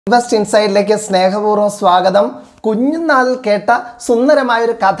Invest ഇൻസൈഡിലേക്ക് സ്നേഹപൂർവ്വം സ്വാഗതം. കുഞ്ഞുനാളിൽ കേട്ട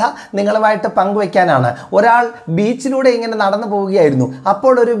സുന്ദരമായൊരു കഥ നിങ്ങളുമായിട്ട് പങ്കുവയ്ക്കാനാണ്. ഒരാൾ ബീച്ചിലൂടെ ഇങ്ങനെ നടന്നു പോവുകയായിരുന്നു.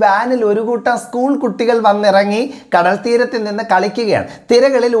 അപ്പോൾ ഒരു വാനിൽ ഒരു കൂട്ടം സ്കൂൾ കുട്ടികൾ വന്നിറങ്ങി കടൽ തീരത്തിൽ നിന്ന് കളിക്കുകയാണ്.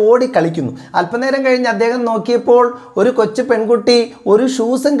 തിരകളിൽ ഓടി കളിക്കുന്നു. അല്പനേരം കഴിഞ്ഞ് അദ്ദേഹം നോക്കിയപ്പോൾ ഒരു കൊച്ചു പെൺകുട്ടി ഒരു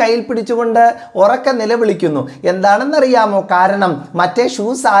ഷൂസും കയ്യിൽ പിടിച്ചുകൊണ്ട് ഉറക്കെ നിലവിളിക്കുന്നു. എന്താണെന്നറിയാമോ? കാരണം മറ്റേ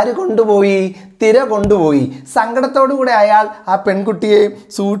ഷൂസ് ആര് കൊണ്ടുപോയി? തിര കൊണ്ടുപോയി. സങ്കടത്തോടുകൂടെ അയാൾ ആ പെൺകുട്ടിയെ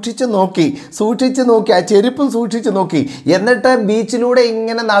സൂക്ഷിച്ചു നോക്കി. ആ ചെരുപ്പും സൂക്ഷിച്ചു നോക്കി. എന്നിട്ട് ബീച്ചിലൂടെ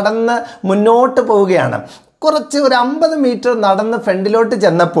ഇങ്ങനെ നടന്ന് മുന്നോട്ട് പോവുകയാണ്. കുറച്ച് ഒരു 50 മീറ്റർ നടന്ന് ഫ്രണ്ടിലോട്ട്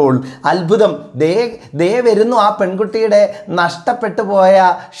ചെന്നപ്പോൾ അത്ഭുതം, ദേ വരുന്നു ആ പെൺകുട്ടിയുടെ നഷ്ടപ്പെട്ടു പോയ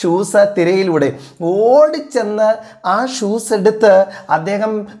ഷൂസ് തിരയിലൂടെ. ഓടിച്ചെന്ന് ആ ഷൂസ് എടുത്ത്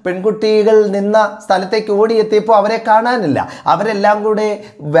അദ്ദേഹം പെൺകുട്ടികൾ നിന്ന സ്ഥലത്തേക്ക് ഓടിയെത്തിയപ്പോൾ അവരെ കാണാനില്ല. അവരെല്ലാം കൂടെ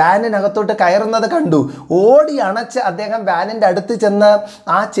വാനിനകത്തോട്ട് കയറുന്നത് കണ്ടു. ഓടി അണച്ച് അദ്ദേഹം വാനിൻ്റെ അടുത്ത് ചെന്ന്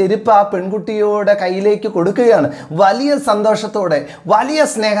ആ ചെരുപ്പ് ആ പെൺകുട്ടിയുടെ കയ്യിലേക്ക് കൊടുക്കുകയാണ്. വലിയ സന്തോഷത്തോടെ, വലിയ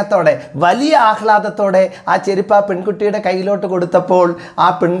സ്നേഹത്തോടെ, വലിയ ആഹ്ലാദത്തോടെ ആ ചെരുപ്പ് ആ പെൺകുട്ടിയുടെ കയ്യിലോട്ട് കൊടുത്തപ്പോൾ ആ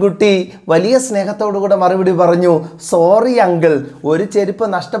പെൺകുട്ടി വലിയ സ്നേഹത്തോടുകൂടെ മറുപടി പറഞ്ഞു, സോറി അങ്കിൾ, ഒരു ചെരുപ്പ്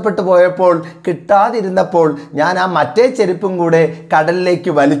നഷ്ടപ്പെട്ടു പോയപ്പോൾ കിട്ടാതിരുന്നപ്പോൾ ഞാൻ ആ മറ്റേ ചെരുപ്പും കൂടെ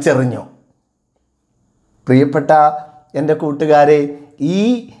കടലിലേക്ക് വലിച്ചെറിഞ്ഞു. പ്രിയപ്പെട്ട എൻ്റെ കൂട്ടുകാരെ, ഈ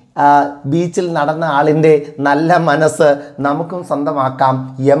ബീച്ചിൽ നടന്ന ആളിൻ്റെ നല്ല മനസ്സ് നമുക്കും സ്വന്തമാക്കാം.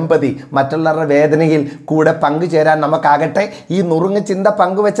 എമ്പതി, മറ്റുള്ളവരുടെ വേദനയിൽ കൂടെ പങ്കുചേരാൻ നമുക്കാകട്ടെ. ഈ നുറുങ്ങ് ചിന്ത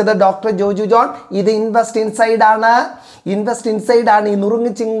പങ്കുവെച്ചത് ഡോക്ടർ ജോജു ജോൺ. ഇത് ഇൻവെസ്റ്റ് ഇൻസൈഡാണ്. ഈ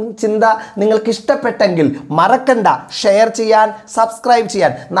നുറുങ്ങ് ചിന്ത നിങ്ങൾക്ക് ഇഷ്ടപ്പെട്ടെങ്കിൽ മറക്കണ്ട ഷെയർ ചെയ്യാൻ, സബ്സ്ക്രൈബ്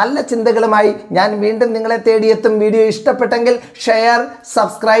ചെയ്യാൻ. നല്ല ചിന്തകളുമായി ഞാൻ വീണ്ടും നിങ്ങളെ തേടിയെത്തും. വീഡിയോ ഇഷ്ടപ്പെട്ടെങ്കിൽ share,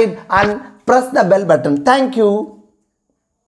 subscribe and press the bell button. Thank you.